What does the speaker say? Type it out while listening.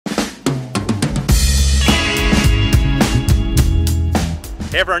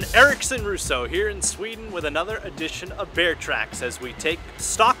Hey everyone, Ericsson Russo here in Sweden with another edition of Bear Tracks as we take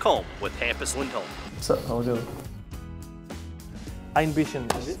Stockholm with Hampus Lindholm. So, how we doing? Ein bisschen.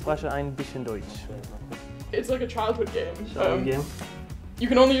 Spreche ein bisschen Deutsch. It's like a childhood game. Childhood game. You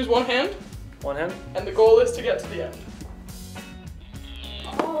can only use one hand. One hand. And the goal is to get to the end.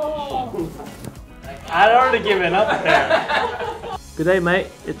 Oh. I'd already given up there. Good day, mate.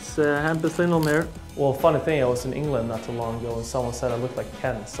 It's Hampus Lindholm here. Well, funny thing, I was in England not too long ago and someone said I looked like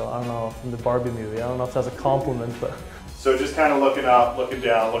Ken, so I don't know, from the Barbie movie. I don't know if that's a compliment, but... So just kind of looking up, looking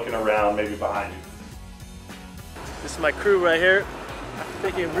down, looking around, maybe behind you. This is my crew right here,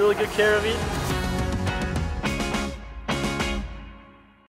 taking really good care of me.